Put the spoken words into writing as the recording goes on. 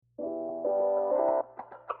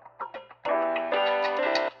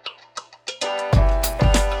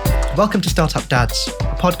Welcome to Startup Dads,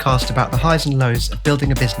 a podcast about the highs and lows of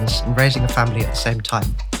building a business and raising a family at the same time.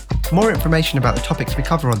 For more information about the topics we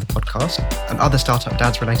cover on the podcast and other Startup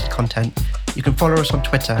Dads related content, you can follow us on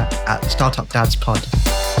Twitter at StartupDadsPod.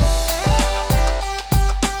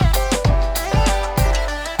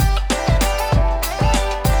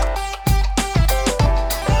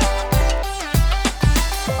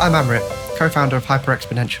 I'm Amrit, co-founder of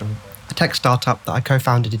HyperExponential, a tech startup that I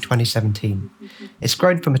co-founded in 2017. It's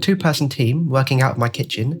grown from a two-person team working out of my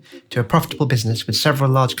kitchen to a profitable business with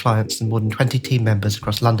several large clients and more than 20 team members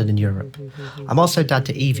across London and Europe. I'm also dad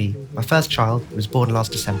to Evie, my first child, who was born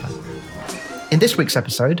last December. In this week's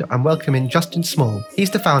episode, I'm welcoming Justin Small.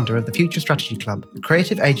 He's the founder of the Future Strategy Club, a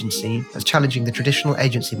creative agency that's challenging the traditional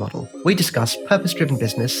agency model. We discuss purpose-driven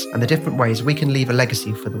business and the different ways we can leave a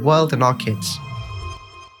legacy for the world and our kids.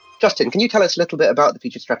 Justin, can you tell us a little bit about the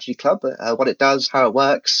Future Strategy Club, what it does, how it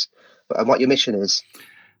works, and what your mission is?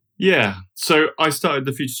 Yeah, so I started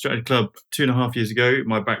the Future Strategy Club 2.5 years ago.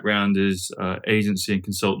 My background is agency and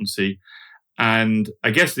consultancy. And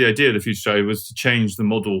I guess the idea of the Future Strategy was to change the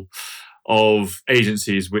model of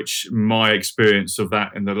agencies, which my experience of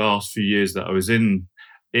that in the last few years that I was in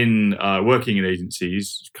working in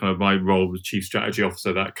agencies, kind of my role as Chief Strategy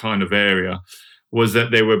Officer, that kind of area, was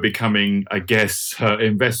that they were becoming, I guess,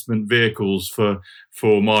 investment vehicles for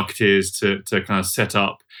marketeers to kind of set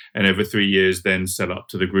up and every 3 years then sell up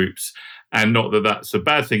to the groups. And not that that's a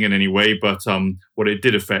bad thing in any way, but what it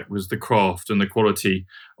did affect was the craft and the quality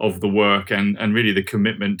of the work and really the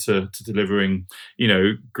commitment to delivering,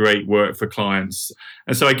 great work for clients.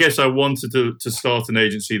 And so I guess I wanted to start an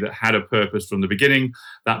agency that had a purpose from the beginning,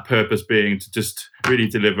 that purpose being to just really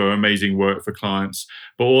deliver amazing work for clients,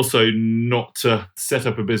 but also not to set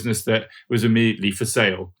up a business that was immediately for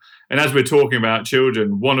sale. And as we're talking about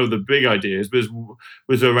children, one of the big ideas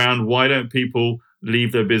was around why don't people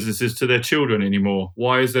leave their businesses to their children anymore?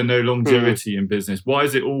 Why is there no longevity in business? Why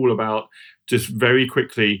is it all about just very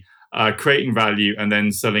quickly creating value and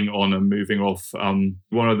then selling on and moving off?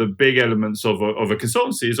 One of the big elements of a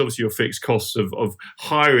consultancy is obviously your fixed costs of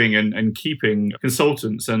hiring and keeping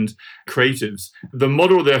consultants and creatives. The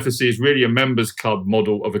model of the FSC is really a members club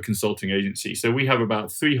model of a consulting agency. So we have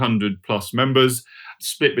about 300 plus members,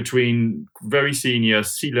 split between very senior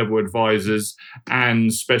C-level advisors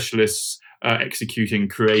and specialists executing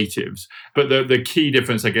creatives. But the key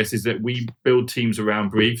difference, I guess, is that we build teams around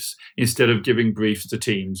briefs instead of giving briefs to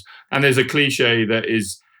teams. And there's a cliche that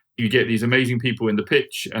is, you get these amazing people in the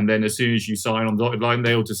pitch, and then as soon as you sign on the dotted line,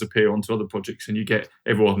 they'll disappear onto other projects and you get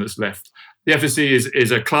everyone that's left. The FSC is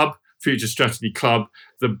a club, Future Strategy Club.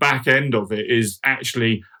 The back end of it is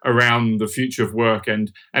actually around the future of work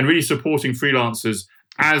and really supporting freelancers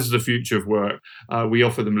as the future of work. We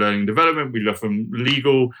offer them learning and development. We offer them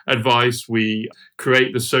legal advice. We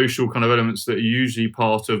create the social kind of elements that are usually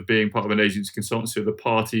part of being part of an agency consultancy of the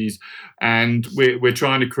parties. And we're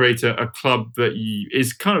trying to create a club that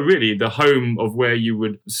is kind of really the home of where you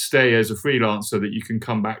would stay as a freelancer that you can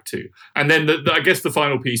come back to. And then I guess the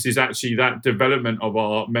final piece is actually that development of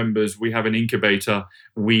our members. We have an incubator.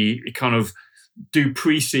 We kind of do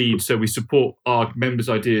pre-seed, so we support our members'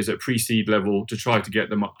 ideas at pre-seed level to try to get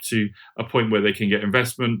them up to a point where they can get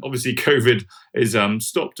investment. Obviously, COVID has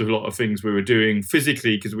stopped a lot of things we were doing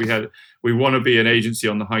physically because we want to be an agency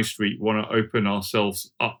on the high street, want to open ourselves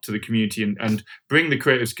up to the community and bring the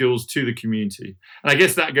creative skills to the community. And I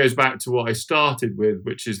guess that goes back to what I started with,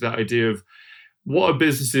 which is that idea of what are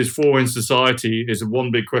businesses for in society is one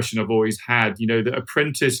big question I've always had. The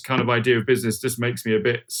apprentice kind of idea of business just makes me a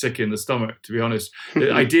bit sick in the stomach, to be honest.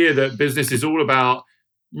 The idea that business is all about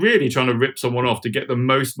really trying to rip someone off to get the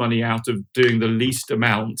most money out of doing the least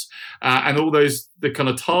amount. And all the kind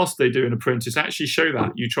of tasks they do in apprentice actually show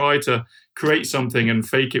that. You try to create something and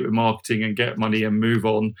fake it with marketing and get money and move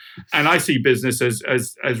on. And I see business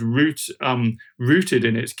as rooted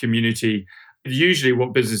in its community. Usually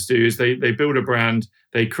what businesses do is they build a brand,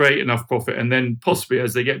 they create enough profit, and then possibly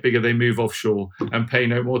as they get bigger, they move offshore and pay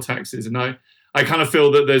no more taxes. And I kind of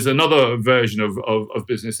feel that there's another version of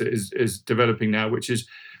business that is developing now, which is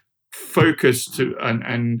focused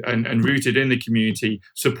and rooted in the community,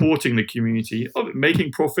 supporting the community,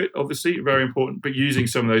 making profit, obviously, very important, but using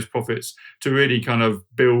some of those profits to really kind of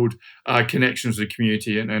build connections with the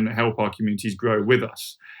community and help our communities grow with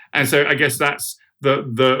us. And so I guess that's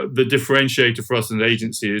the differentiator for us as an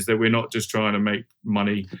agency, is that we're not just trying to make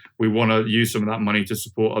money. We want to use some of that money to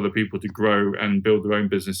support other people to grow and build their own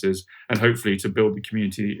businesses and hopefully to build the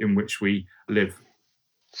community in which we live.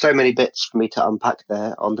 So many bits for me to unpack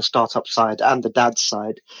there on the startup side and the dad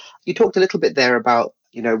side. You talked a little bit there about,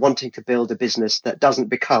 wanting to build a business that doesn't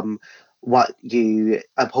become what you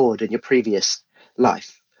abhorred in your previous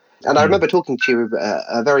life. And I remember talking to you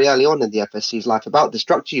very early on in the FSC's life about the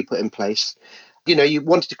structure you put in place. You know, you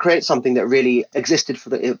wanted to create something that really existed for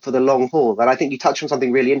the long haul. And I think you touched on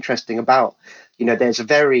something really interesting about, you know, there's a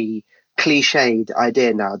very cliched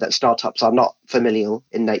idea now that startups are not familial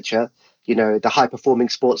in nature. You know, the high performing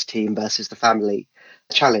sports team versus the family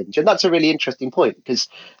challenge. And that's a really interesting point because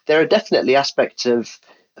there are definitely aspects of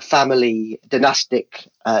family dynastic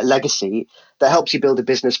legacy that helps you build a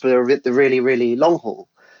business for the really, really long haul.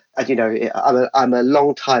 And, you know, I'm a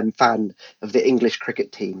long time fan of the English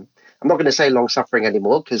cricket team. I'm not going to say long suffering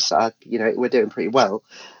anymore because, you know, we're doing pretty well.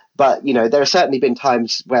 But, you know, there have certainly been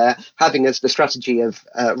times where having as the strategy of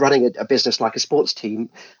running a business like a sports team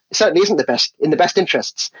certainly isn't in the best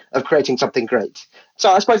interests of creating something great.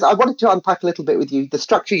 So I suppose I wanted to unpack a little bit with you the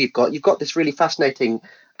structure you've got. You've got this really fascinating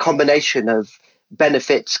combination of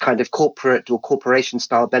benefits, kind of corporate or corporation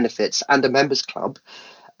style benefits, and a members club.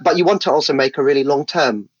 But you want to also make a really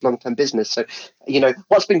long-term business. So, you know,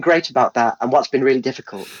 what's been great about that and what's been really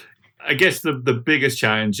difficult? I guess the biggest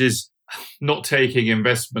challenge is not taking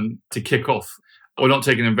investment to kick off, or not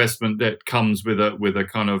taking investment that comes with a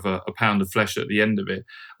kind of a pound of flesh at the end of it.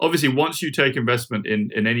 Obviously, once you take investment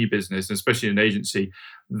in any business, especially an agency,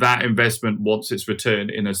 that investment wants its return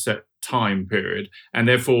in a set time period. And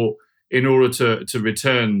therefore, in order to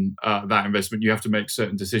return that investment, you have to make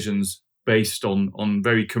certain decisions based on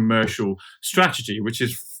very commercial strategy, which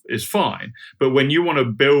is fine. But when you want to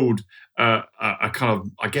build a kind of,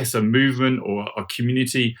 I guess, a movement or a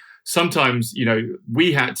community, sometimes, you know,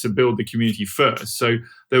 we had to build the community first. So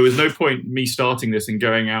there was no point me starting this and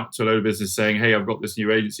going out to a load of business saying, hey, I've got this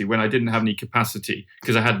new agency, when I didn't have any capacity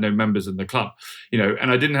because I had no members in the club, you know,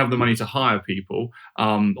 and I didn't have the money to hire people,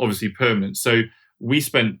 obviously permanent. So we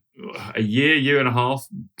spent a year and a half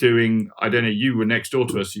doing, I don't know, you were next door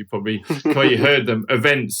to us, you probably heard them,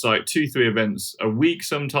 events, like 2-3 events a week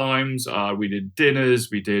sometimes. We did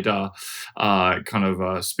dinners, we did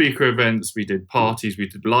speaker events, we did parties, we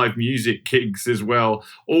did live music gigs as well,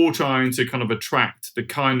 all trying to kind of attract the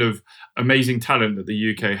kind of amazing talent that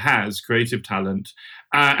the UK has, creative talent.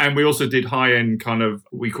 And we also did high-end kind of,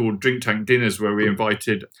 we called drink tank dinners, where we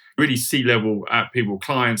invited really C-level people,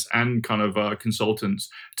 clients and kind of consultants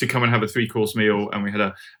to come and have a 3-course meal. And we had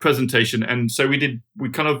a presentation. And so we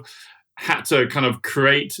kind of had to kind of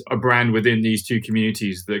create a brand within these two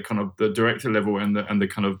communities, the kind of the director level and the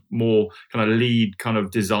kind of more kind of lead kind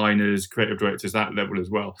of designers, creative directors, that level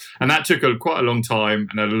as well. And that took quite a long time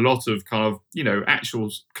and a lot of kind of, you know,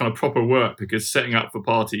 actual kind of proper work, because setting up for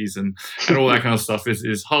parties and all that kind of stuff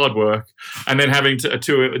is hard work. And then having to at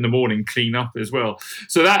 2 in the morning clean up as well.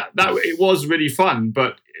 So that it was really fun,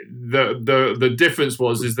 but the difference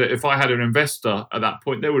is that if I had an investor at that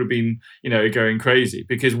point, they would have been, you know, going crazy,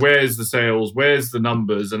 because where's the sales, where's the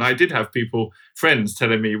numbers? And I did have friends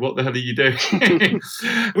telling me, what the hell are you doing?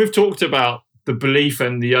 We've talked about the belief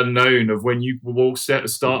and the unknown of when you will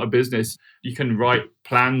start a business. You can write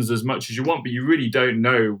plans as much as you want, but you really don't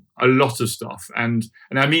know a lot of stuff. And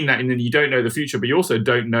I mean that, and then you don't know the future, but you also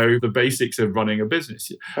don't know the basics of running a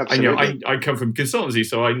business. Absolutely. And, you know, I come from consultancy,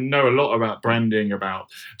 so I know a lot about branding, about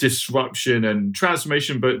disruption and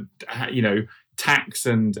transformation, but, you know, tax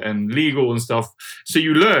and legal and stuff. So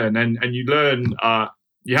you learn and you learn,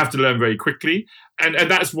 you have to learn very quickly. And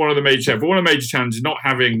that's one of the major challenges. But one of the major challenges is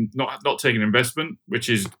not taking investment, which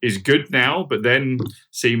is good now, but then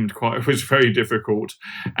was very difficult.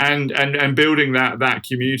 And building that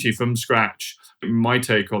community from scratch. My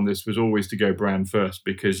take on this was always to go brand first,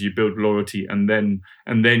 because you build loyalty and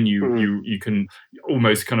then you can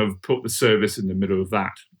almost kind of put the service in the middle of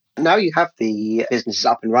that. Now you have the businesses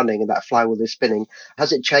up and running and that flywheel is spinning.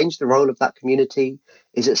 Has it changed the role of that community?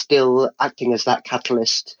 Is it still acting as that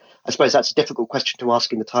catalyst? I suppose that's a difficult question to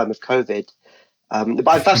ask in the time of COVID. But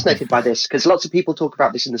I'm fascinated by this because lots of people talk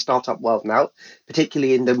about this in the startup world now,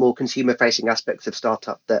 particularly in the more consumer-facing aspects of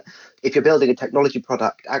startup, that if you're building a technology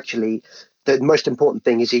product, actually, the most important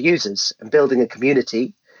thing is your users, and building a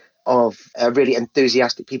community of really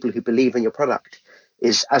enthusiastic people who believe in your product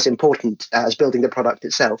is as important as building the product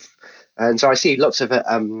itself. And so I see lots of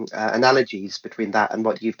analogies between that and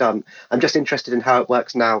what you've done. I'm just interested in how it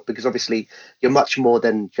works now, because obviously you're much more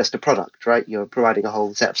than just a product, right? You're providing a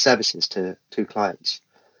whole set of services to clients.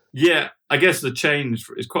 Yeah, I guess the change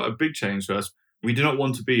is quite a big change for us. We do not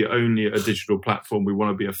want to be only a digital platform. We want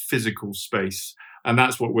to be a physical space. And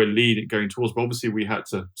that's what we're going towards. But obviously, we had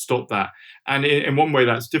to stop that. And in one way,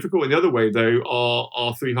 that's difficult. In the other way, though,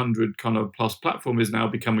 our 300 kind of plus platform has now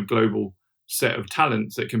become a global set of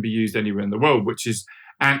talents that can be used anywhere in the world, which is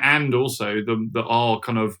and also our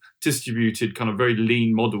kind of distributed, kind of very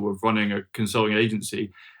lean model of running a consulting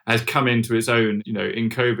agency has come into its own, in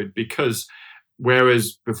COVID, because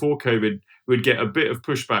whereas before COVID, we'd get a bit of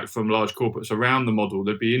pushback from large corporates around the model.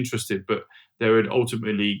 They'd be interested, but they would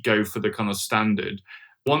ultimately go for the kind of standard.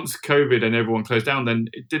 Once COVID and everyone closed down, then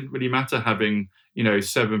it didn't really matter having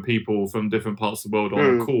 7 people from different parts of the world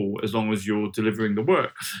on a call, as long as you're delivering the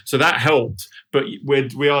work. So that helped, but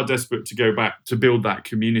we are desperate to go back to build that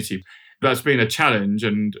community. That's been a challenge,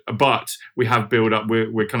 but we have built up.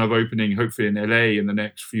 We're kind of opening, hopefully in LA in the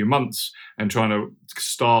next few months, and trying to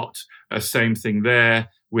start a same thing there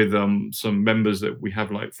with some members that we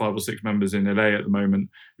have, like 5 or 6 members in LA at the moment,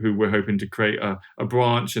 who we're hoping to create a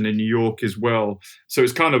branch, and in New York as well. So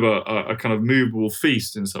it's kind of a kind of movable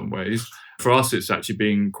feast in some ways. For us, it's actually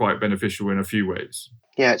been quite beneficial in a few ways.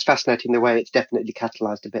 Yeah, it's fascinating the way it's definitely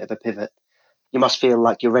catalyzed a bit of a pivot. You must feel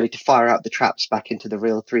like you're ready to fire out the traps back into the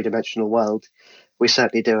real 3-dimensional world. We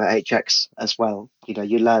certainly do at HX as well.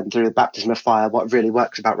 You learn through the baptism of fire what really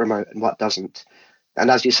works about remote and what doesn't. And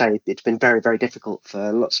as you say, it's been very, very difficult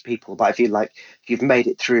for lots of people, but I feel like you've made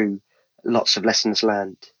it through lots of lessons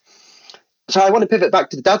learned. So I want to pivot back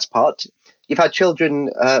to the dad's part. You've had children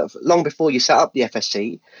long before you set up the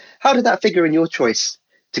FSC. How did that figure in your choice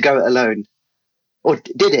to go it alone? Or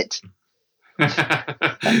did it?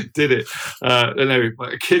 Did it? No,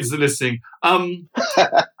 my kids are listening.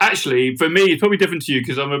 Actually, for me, it's probably different to you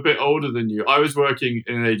because I'm a bit older than you. I was working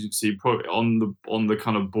in an agency, probably on the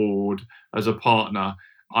kind of board as a partner.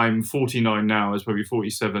 I'm 49 now. I was probably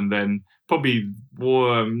 47 then. Probably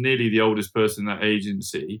nearly the oldest person in that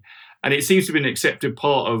agency. And it seems to be an accepted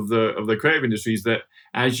part of the creative industries that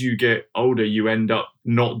as you get older, you end up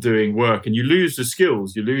not doing work and you lose the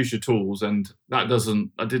skills, you lose your tools, and that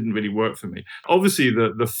didn't really work for me. Obviously,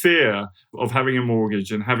 the fear of having a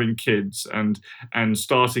mortgage and having kids and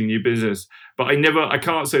starting new business, but I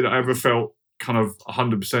can't say that I ever felt kind of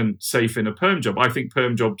 100% safe in a perm job. I think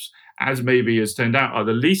perm jobs, as maybe has turned out, are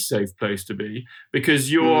the least safe place to be,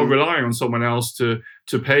 because you're relying on someone else to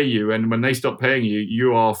pay you, and when they stop paying you,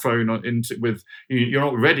 you are thrown into with you're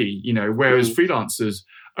not ready. Whereas freelancers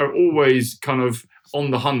are always kind of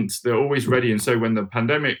on the hunt, they're always ready, and so when the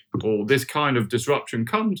pandemic or this kind of disruption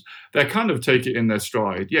comes, they kind of take it in their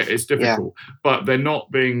stride. Yeah, it's difficult, but they're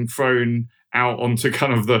not being thrown out onto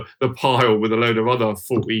kind of the pile with a load of other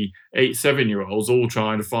 48, 7-year-olds all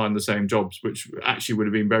trying to find the same jobs, which actually would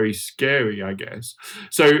have been very scary, I guess.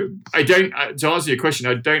 So to answer your question,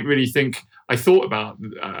 I don't really think I thought about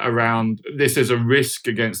around this as a risk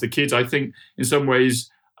against the kids. I think in some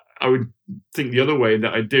ways I would think the other way,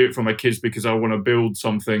 that I do it for my kids because I want to build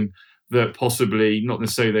something that possibly, not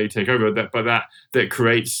necessarily they take over, but that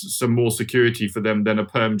creates some more security for them than a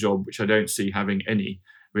perm job, which I don't see having any.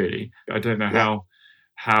 Really, I don't know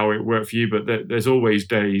how it worked for you, but there's always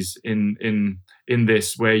days in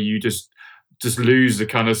this where you just lose the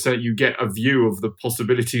kind of set. You get a view of the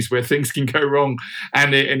possibilities where things can go wrong,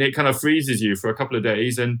 and it kind of freezes you for a couple of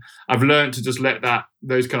days. And I've learned to just let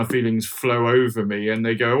those kind of feelings flow over me, and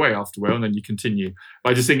they go away after a while, and then you continue.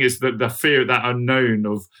 But I just think it's the fear, that unknown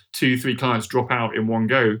of 2-3 clients drop out in one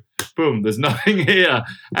go. Boom, there's nothing here.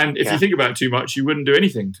 And if you think about it too much, you wouldn't do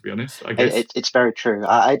anything, to be honest, I guess. It's very true.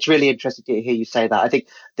 It's really interesting to hear you say that. I think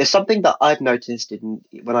there's something that I've noticed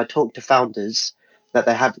when I talk to founders, that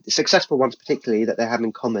they have, successful ones particularly, that they have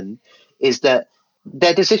in common, is that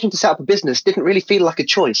their decision to set up a business didn't really feel like a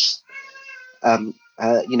choice.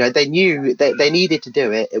 They knew they needed to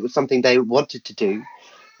do it. It was something they wanted to do.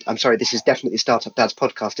 I'm sorry, this is definitely Startup Dad's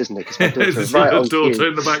podcast, isn't it? Because my daughter is right on cue.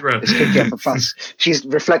 In the background. It's kicking up a fuss. She's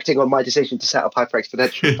reflecting on my decision to set up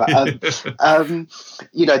Hyperexponential. But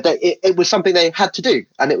it was something they had to do,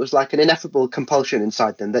 and it was like an ineffable compulsion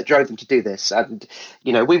inside them that drove them to do this. And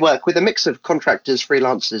we work with a mix of contractors,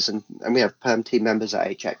 freelancers, and we have perm team members at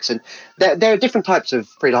HX. And there are different types of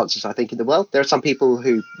freelancers, I think, in the world. There are some people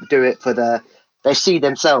who do it they see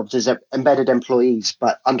themselves as embedded employees,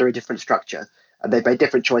 but under a different structure. And they've made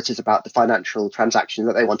different choices about the financial transaction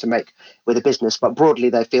that they want to make with a business, but broadly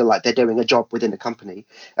they feel like they're doing a job within a company.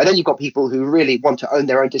 And then you've got people who really want to own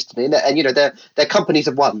their own destiny, and they're companies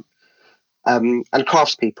of one, and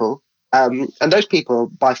craftspeople. And those people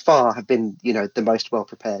by far have been, the most well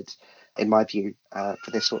prepared, in my view, for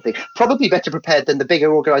this sort of thing. Probably better prepared than the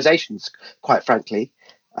bigger organizations, quite frankly.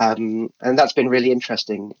 And that's been really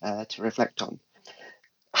interesting to reflect on.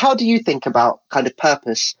 How do you think about kind of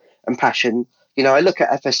purpose and passion? I look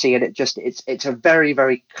at FSC and it's a very,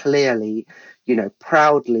 very clearly,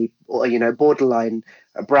 proudly, or, borderline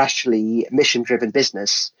brashly mission-driven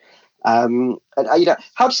business. And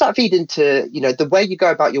how does that feed into the way you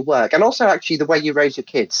go about your work, and also actually the way you raise your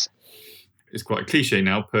kids? It's quite a cliche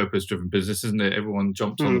now, purpose-driven business, isn't it? Everyone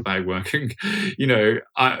jumps on the bandwagon.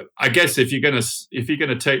 I guess if you're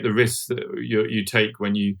gonna take the risks that you take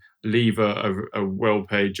when you leave a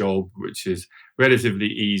well-paid job, which is relatively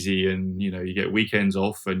easy, and you get weekends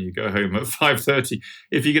off and you go home at 5:30.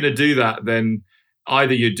 If you're going to do that, then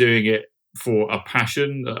either you're doing it for a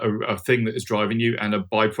passion, a thing that is driving you, and a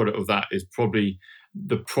byproduct of that is probably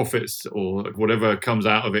the profits or whatever comes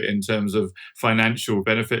out of it in terms of financial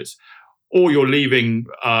benefits, or you're leaving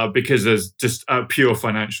because there's just a pure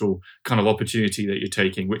financial kind of opportunity that you're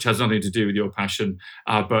taking, which has nothing to do with your passion.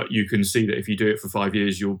 But you can see that if you do it for 5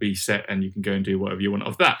 years, you'll be set and you can go and do whatever you want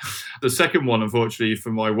of that. The second one, unfortunately,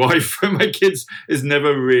 for my wife and my kids, has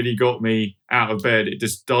never really got me out of bed. It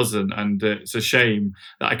just doesn't. And it's a shame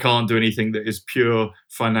that I can't do anything that is pure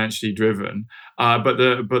financially driven. But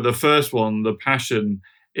the first one, the passion,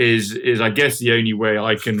 is I guess the only way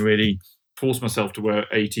I can really force myself to work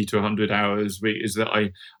 80 to 100 hours a week, is that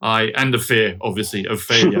I and the fear, obviously, of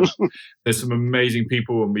failure. There's some amazing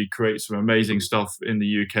people and we create some amazing stuff in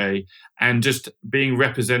the UK, and just being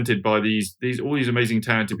represented by all these amazing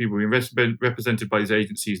talented people, being represented by these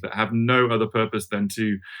agencies that have no other purpose than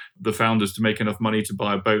to the founders to make enough money to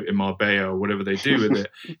buy a boat in Marbella or whatever they do with it,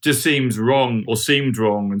 just seems wrong, or seemed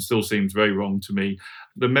wrong, and still seems very wrong to me.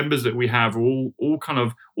 The members that we have are all kind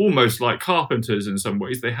of almost like carpenters in some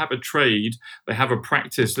ways. They have a trade, they have a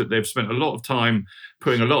practice that they've spent a lot of time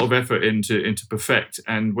putting a lot of effort into perfect.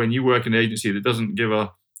 And when you work in an agency that doesn't give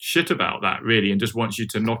a shit about that really, and just wants you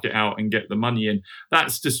to knock it out and get the money in,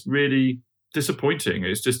 that's just really disappointing.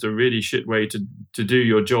 It's just a really shit way to do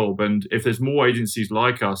your job. And if there's more agencies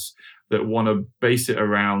like us that want to base it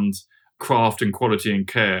around craft and quality and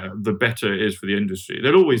care, the better it is for the industry.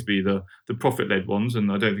 There'll always be the profit-led ones,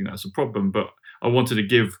 and I don't think that's a problem, but I wanted to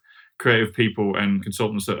give creative people and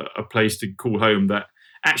consultants a place to call home that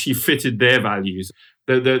actually fitted their values.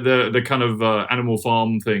 The kind of Animal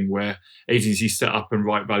Farm thing where agencies set up and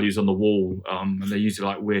write values on the wall, and they usually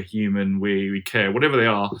like, we're human, we care, whatever they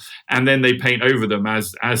are, and then they paint over them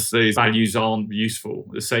as those values aren't useful.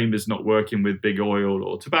 The same as not working with big oil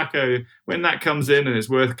or tobacco. When that comes in and it's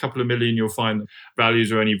worth a couple of million, you'll find that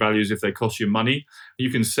values are only values if they cost you money. You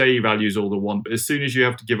can say values all the want, but as soon as you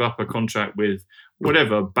have to give up a contract with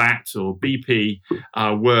whatever, BAT or BP,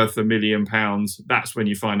 worth £1 million, that's when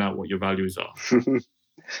you find out what your values are.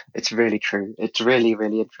 It's really true. It's really,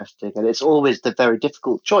 really interesting. And it's always the very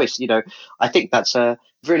difficult choice. I think that's a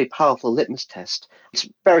really powerful litmus test. It's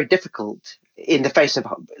very difficult in the face of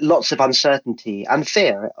lots of uncertainty and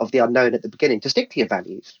fear of the unknown at the beginning to stick to your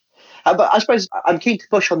values. But I suppose I'm keen to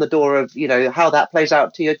push on the door of, how that plays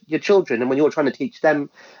out to your children, and when you're trying to teach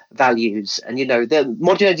them values. And, the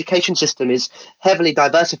modern education system is heavily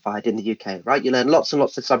diversified in the UK, right? You learn lots and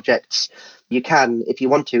lots of subjects. You can, if you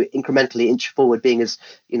want to, incrementally inch forward, being as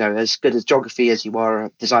good as geography as you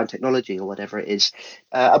are design technology or whatever it is.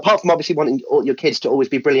 Apart from obviously wanting all your kids to always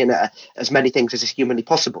be brilliant at as many things as is humanly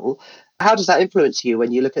possible, how does that influence you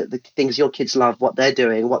when you look at the things your kids love, what they're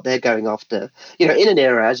doing, what they're going after? In an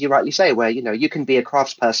era, as you rightly say, where you can be a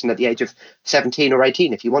craftsperson at the age of 17 or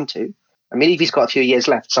 18 if you want to. I mean, Evie's got a few years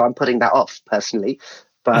left, so I'm putting that off personally.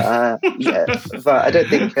 But but I don't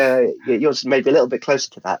think yours may be a little bit closer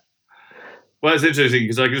to that. Well, it's interesting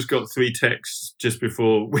because I just got 3 texts just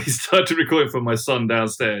before we started recording from my son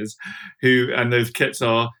downstairs, and those texts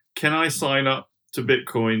are, "Can I sign up to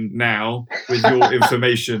Bitcoin now with your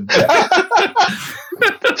information?"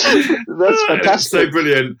 That's fantastic. So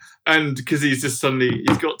brilliant. And because he's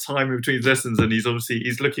got time in between lessons, and he's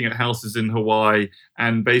looking at houses in Hawaii,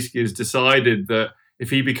 and basically has decided that if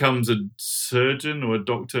he becomes a surgeon or a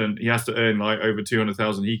doctor and he has to earn like over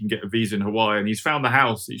 200,000, he can get a visa in Hawaii. And he's found the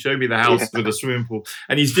house. He showed me the house with a swimming pool,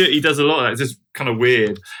 and he does a lot of that. It's just kind of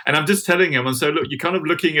weird. And I'm just telling him, and so look, you're kind of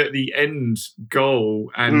looking at the end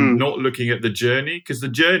goal and not looking at the journey, because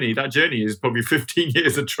that journey is probably 15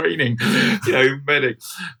 years of training, medic.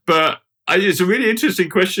 But it's a really interesting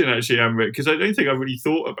question, actually, Amrit, because I don't think I've really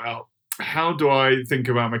thought about how do I think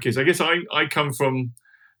about my kids. I guess I come from,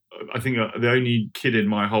 I think, the only kid in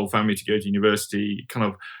my whole family to go to university, kind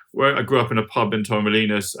of where I grew up in a pub in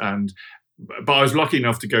Torremolinos, but I was lucky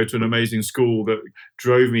enough to go to an amazing school that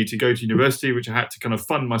drove me to go to university, which I had to kind of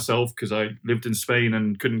fund myself because I lived in Spain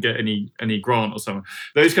and couldn't get any grant or something.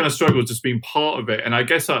 Those kind of struggles just being part of it. And I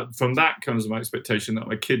guess from that comes my expectation that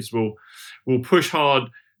my kids will push hard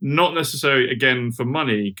not necessarily again for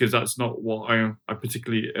money, because that's not what I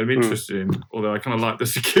particularly am interested in, although I kind of like the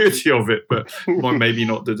security of it, but maybe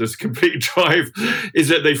not the just complete drive, is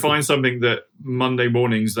that they find something that Monday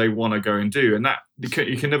mornings they want to go and do. And that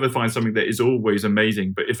you can never find something that is always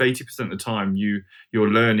amazing, but if 80% of the time you're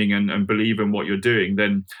learning and believe in what you're doing,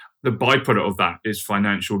 then the byproduct of that is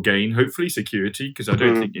financial gain, hopefully security, because I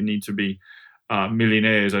don't think you need to be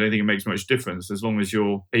millionaires. I don't think it makes much difference as long as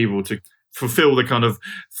you're able to fulfill the kind of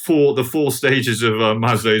four stages of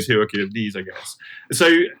Maslow's hierarchy of needs, I guess. So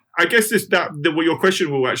I guess your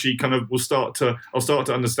question will actually I'll start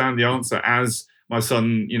to understand the answer as my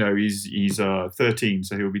son, he's 13,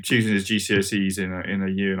 so he'll be choosing his GCSEs in a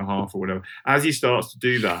year and a half or whatever. As he starts to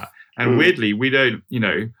do that, and weirdly, we don't,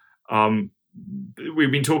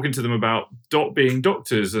 we've been talking to them about being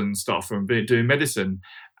doctors and stuff and doing medicine.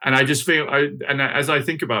 And I just feel, as I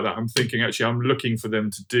think about that, I'm thinking actually I'm looking for them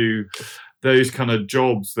to do those kind of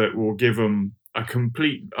jobs that will give them a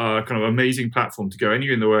complete kind of amazing platform to go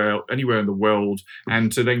anywhere in the world,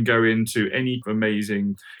 and to then go into any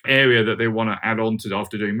amazing area that they want to add on to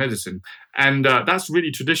after doing medicine. And that's really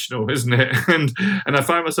traditional, isn't it? And I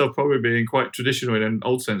find myself probably being quite traditional in an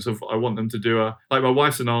old sense of I want them to do like my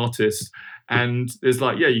wife's an artist. And it's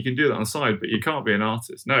like, yeah, you can do that on the side, but you can't be an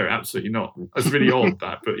artist. No, absolutely not. That's really odd,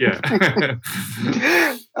 that, but yeah.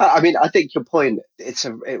 I mean, I think your point, it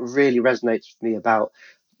really resonates with me about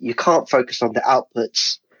you can't focus on the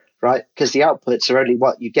outputs, right? Because the outputs are only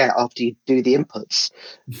what you get after you do the inputs,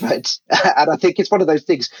 right? And I think it's one of those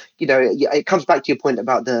things, it comes back to your point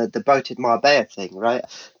about the boat in Marbella thing, right?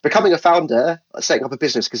 Becoming a founder, setting up a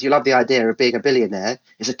business because you love the idea of being a billionaire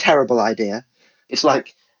is a terrible idea. It's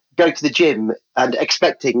like going to the gym and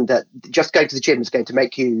expecting that just going to the gym is going to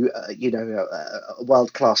make you, a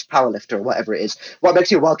world-class powerlifter or whatever it is. What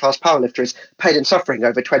makes you a world-class powerlifter is pain and suffering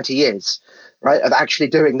over 20 years, right, of actually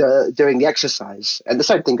doing the exercise. And the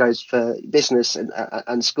same thing goes for business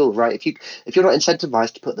and school, right? If you're not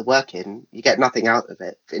incentivized to put the work in, you get nothing out of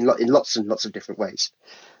it in lots and lots of different ways.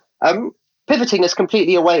 Pivoting us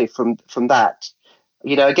completely away from that.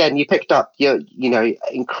 Again, you picked up, you're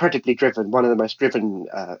incredibly driven, one of the most driven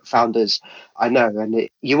founders I know. And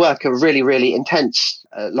you work a really, really intense,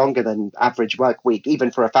 longer than average work week, even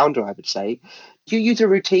for a founder, I would say. Do you use a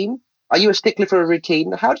routine? Are you a stickler for a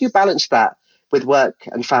routine? How do you balance that with work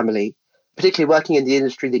and family, particularly working in the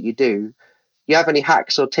industry that you do? Do you have any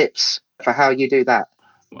hacks or tips for how you do that?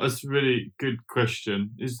 That's a really good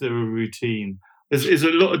question. Is there a routine? There's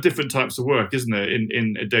a lot of different types of work, isn't there,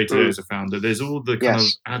 in a day-to-day as a founder? There's all the kind of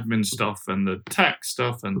admin stuff and the tax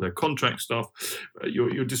stuff and the contract stuff.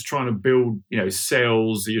 You're just trying to build,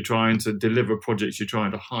 sales. You're trying to deliver projects. You're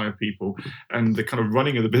trying to hire people. And the kind of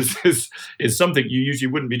running of the business is something you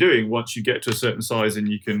usually wouldn't be doing once you get to a certain size and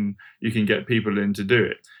you can get people in to do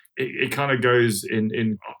it. It kind of goes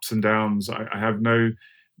in ups and downs. I have no...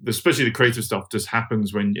 especially the creative stuff just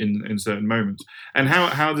happens when in certain moments. And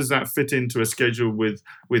how does that fit into a schedule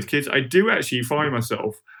with kids? I do actually find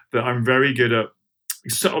myself that I'm very good at,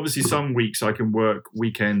 so obviously some weeks I can work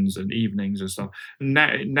weekends and evenings and stuff.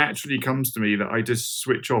 It naturally comes to me that I just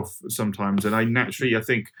switch off sometimes, and I naturally, I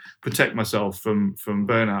think, protect myself from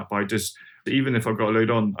burnout by just, even if I've got a load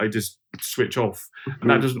on, I just switch off. And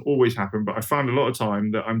that doesn't always happen, but I find a lot of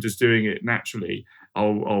time that I'm just doing it naturally.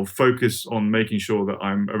 I'll focus on making sure that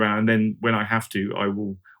I'm around, and then when I have to, I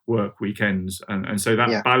will work weekends. And so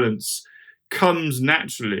that balance comes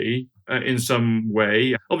naturally in some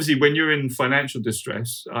way. Obviously, when you're in financial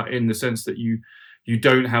distress, in the sense that you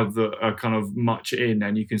don't have the kind of much in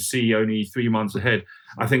and you can see only 3 months ahead,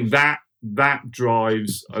 I think that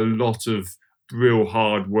drives a lot of real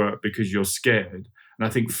hard work because you're scared. And I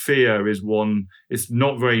think fear is one. It's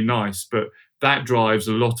not very nice, but that drives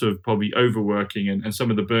a lot of probably overworking and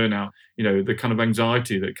some of the burnout, the kind of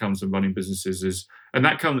anxiety that comes from running businesses and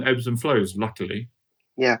that comes ebbs and flows, luckily.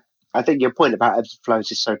 Yeah, I think your point about ebbs and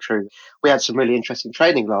flows is so true. We had some really interesting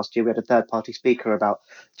training last year. We had a third-party speaker about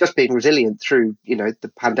just being resilient through,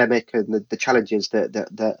 the pandemic and the challenges,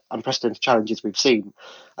 the unprecedented challenges we've seen.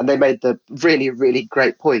 And they made the really, really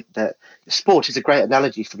great point that sport is a great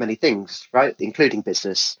analogy for many things, right, including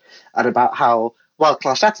business, and about how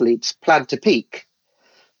world-class athletes plan to peak,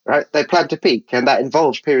 right? They plan to peak, and that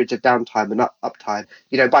involves periods of downtime and uptime.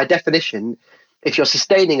 By definition, if you're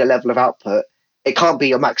sustaining a level of output, it can't be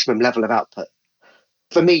your maximum level of output.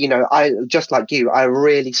 For me, I just like you, I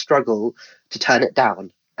really struggle to turn it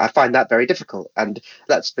down. I find that very difficult. And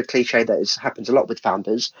that's the cliche that happens a lot with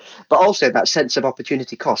founders. But also that sense of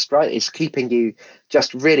opportunity cost, right, is keeping you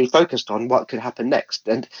just really focused on what could happen next.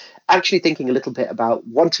 And actually thinking a little bit about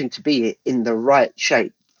wanting to be in the right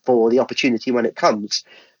shape for the opportunity when it comes.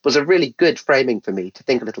 was a really good framing for me to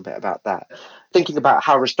think a little bit about that. Thinking about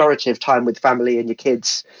how restorative time with family and your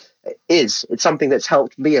kids is. It's something that's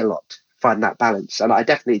helped me a lot find that balance. And I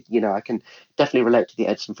definitely, I can definitely relate to the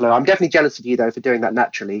ebbs and flow. I'm definitely jealous of you though for doing that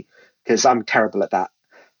naturally, because I'm terrible at that.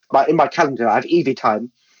 But in my calendar, I have EV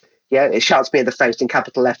time. Yeah, it shouts me in the face in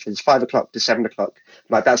capital letters, 5 o'clock to 7 o'clock.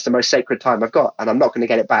 Like, that's the most sacred time I've got, and I'm not going to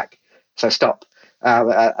get it back. So stop.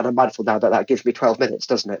 And I'm mindful now that gives me 12 minutes,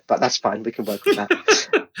 doesn't it? But that's fine. We can work with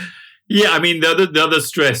that. Yeah, I mean, the other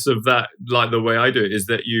stress of that, like the way I do it, is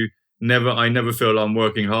that I never feel I'm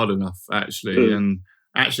working hard enough, actually. And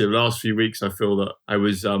actually, the last few weeks, I feel that I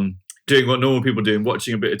was doing what normal people do,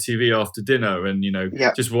 watching a bit of TV after dinner and,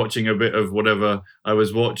 just watching a bit of whatever I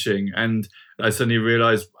was watching. And I suddenly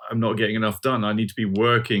realized I'm not getting enough done. I need to be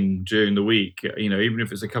working during the week, even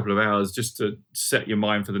if it's a couple of hours, just to set your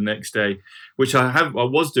mind for the next day, which I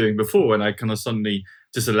was doing before. And I kind of suddenly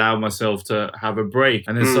just allow myself to have a break.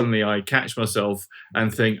 And then suddenly I catch myself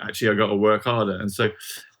and think, actually, I got to work harder. And so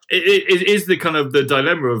it is the kind of the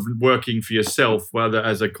dilemma of working for yourself, whether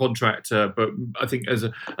as a contractor, but I think as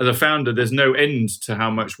a founder, there's no end to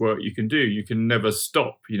how much work you can do. You can never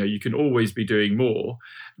stop. You can always be doing more.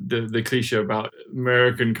 The cliche about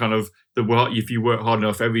American kind of if you work hard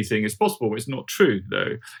enough, everything is possible. It's not true,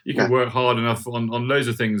 though. You can work hard enough on loads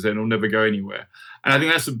of things, and it'll never go anywhere. And I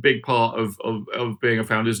think that's a big part of being a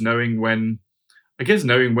founder, is knowing when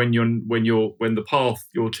the path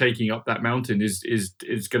you're taking up that mountain is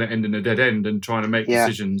going to end in a dead end, and trying to make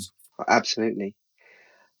decisions. Absolutely.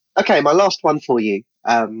 Okay, my last one for you.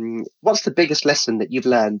 What's the biggest lesson that you've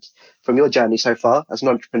learned from your journey so far as an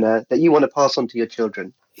entrepreneur that you want to pass on to your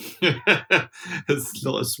children? It's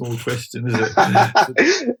not a small question, is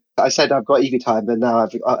it? I said I've got EV time, and now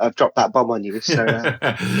I've dropped that bomb on you. So,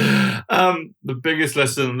 the biggest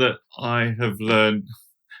lesson that I have learned,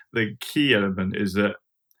 the key element, is that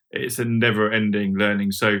it's a never-ending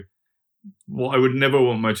learning. So, what I would never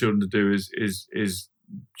want my children to do is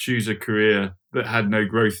choose a career that had no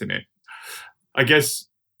growth in it. I guess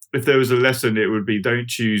if there was a lesson, it would be, don't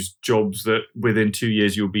choose jobs that within 2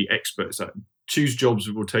 years you'll be experts at. Choose jobs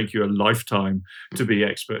that will take you a lifetime to be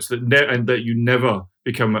experts, and that you never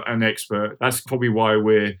become an expert. That's probably why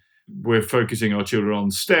we're focusing our children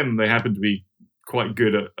on STEM. They happen to be quite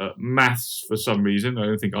good at maths for some reason. I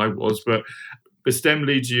don't think I was, but STEM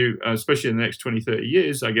leads you, especially in the next 20, 30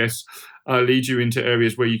 years, I guess, leads you into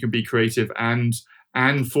areas where you can be creative and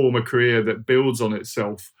form a career that builds on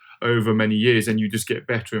itself over many years, and you just get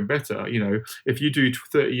better and better. If you do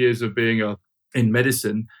 30 years of being in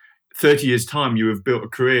medicine, 30 years' time, you have built a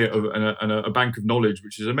career and a bank of knowledge,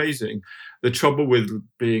 which is amazing. The trouble with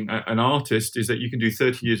being an artist is that you can do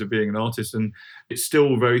 30 years of being an artist, and it's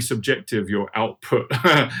still very subjective, your output.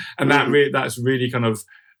 And that's really kind of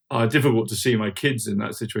difficult to see my kids in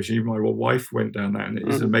that situation. Even my wife went down that, and it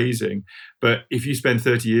is amazing. But if you spend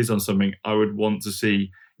 30 years on something, I would want to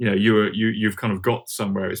see, you've kind of got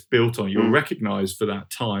somewhere it's built on. You're recognized for that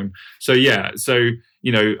time. So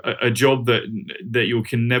a job that you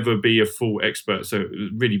can never be a full expert. So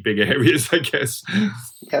really big areas, I guess.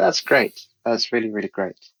 Yeah, that's great. That's really, really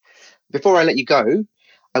great. Before I let you go,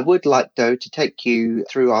 I would like, though, to take you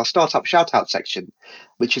through our Startup Shoutout section,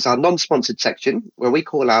 which is our non-sponsored section where we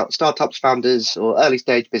call out startups, founders, or early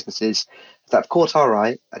stage businesses that have caught our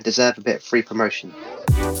eye and deserve a bit of free promotion.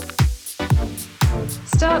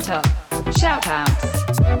 Startup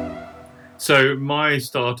Shoutouts. So my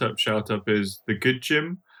startup shout-up is the Good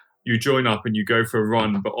Gym. You join up and you go for a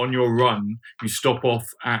run, but on your run, you stop off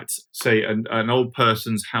at, say, an old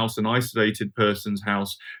person's house, an isolated person's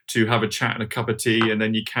house, to have a chat and a cup of tea, and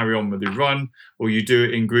then you carry on with your run, or you do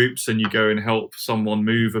it in groups and you go and help someone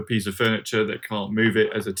move a piece of furniture that can't move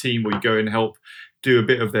it as a team, or you go and help do a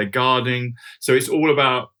bit of their gardening. So it's all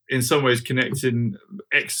about, in some ways, connecting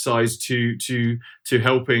exercise to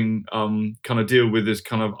helping kind of deal with this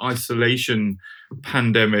kind of isolation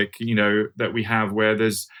pandemic, that we have, where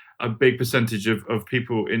there's a big percentage of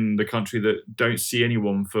people in the country that don't see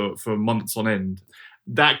anyone for months on end.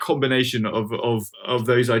 That combination of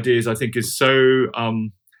those ideas, I think, is so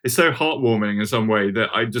it's so heartwarming in some way, that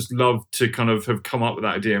I just love to kind of have come up with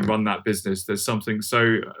that idea and run that business. There's something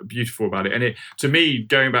so beautiful about it. And it, to me,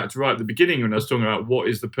 going back to right at the beginning when I was talking about what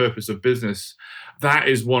is the purpose of business, that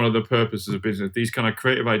is one of the purposes of business. These kind of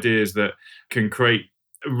creative ideas that can create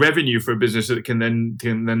revenue for a business that can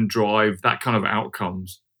then drive that kind of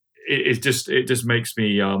outcomes. It just makes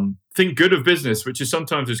me think good of business, which is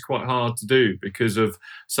sometimes quite hard to do because of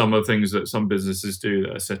some of the things that some businesses do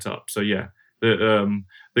that are set up. So yeah, the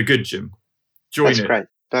Good Gym. Join That's it. great.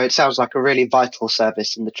 No, it sounds like a really vital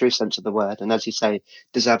service in the true sense of the word, and as you say,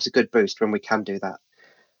 deserves a good boost when we can do that.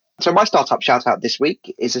 So my startup shout out this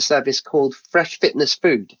week is a service called Fresh Fitness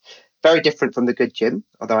Food. Very different from the Good Gym,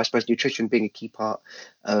 although I suppose nutrition being a key part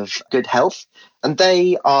of good health. And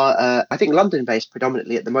they are, I think, London-based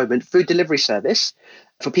predominantly at the moment, food delivery service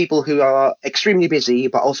for people who are extremely busy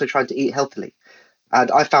but also trying to eat healthily. And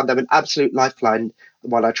I found them an absolute lifeline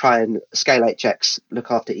while I try and scale HX, look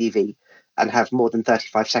after EV, and have more than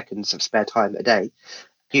 35 seconds of spare time a day.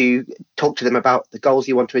 You talk to them about the goals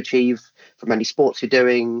you want to achieve from any sports you're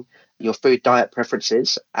doing, your food diet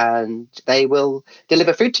preferences, and they will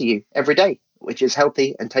deliver food to you every day, which is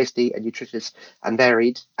healthy and tasty and nutritious and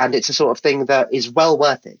varied. And it's a sort of thing that is well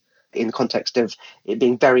worth it in the context of it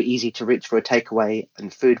being very easy to reach for a takeaway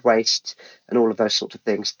and food waste and all of those sorts of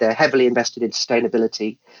things. They're heavily invested in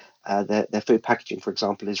sustainability. Their food packaging, for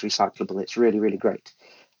example, is recyclable. It's really, really great.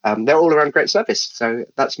 They're all around great service. So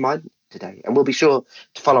that's mine today. And we'll be sure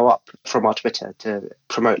to follow up from our Twitter to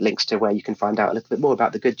promote links to where you can find out a little bit more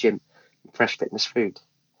about the Good Gym and Fresh Fitness Food.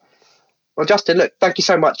 Well, Justin, look, thank you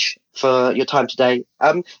so much for your time today.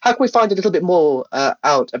 How can we find a little bit more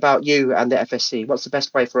out about you and the FSC? What's the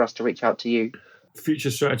best way for us to reach out to you?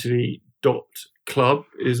 futurestrategy.club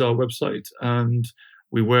is our website, and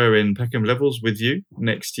we were in Peckham Levels with you,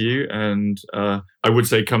 next to you, and I would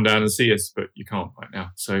say come down and see us, but you can't right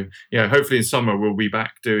now. So yeah, hopefully in summer we'll be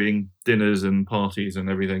back doing dinners and parties and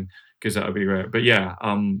everything, because that would be great. But yeah,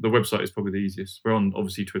 the website is probably the easiest. We're on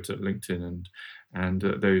obviously Twitter, LinkedIn, and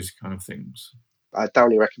those kind of things. I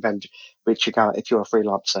thoroughly recommend reaching out if you're a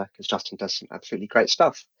freelancer, because Justin does some absolutely great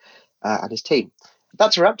stuff, and his team.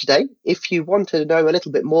 That's a wrap today. If you want to know a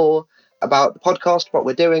little bit more about the podcast, what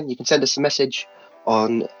we're doing, you can send us a message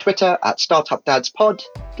on Twitter at StartupDadsPod.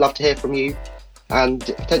 Love to hear from you, and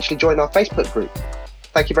potentially join our Facebook group.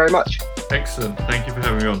 Thank you very much. Excellent. Thank you for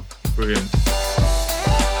having me on. Brilliant.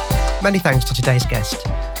 Many thanks to today's guest.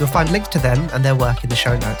 You'll find links to them and their work in the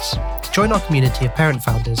show notes. To join our community of parent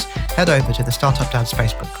founders, head over to the Startup Dads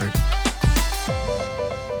Facebook group.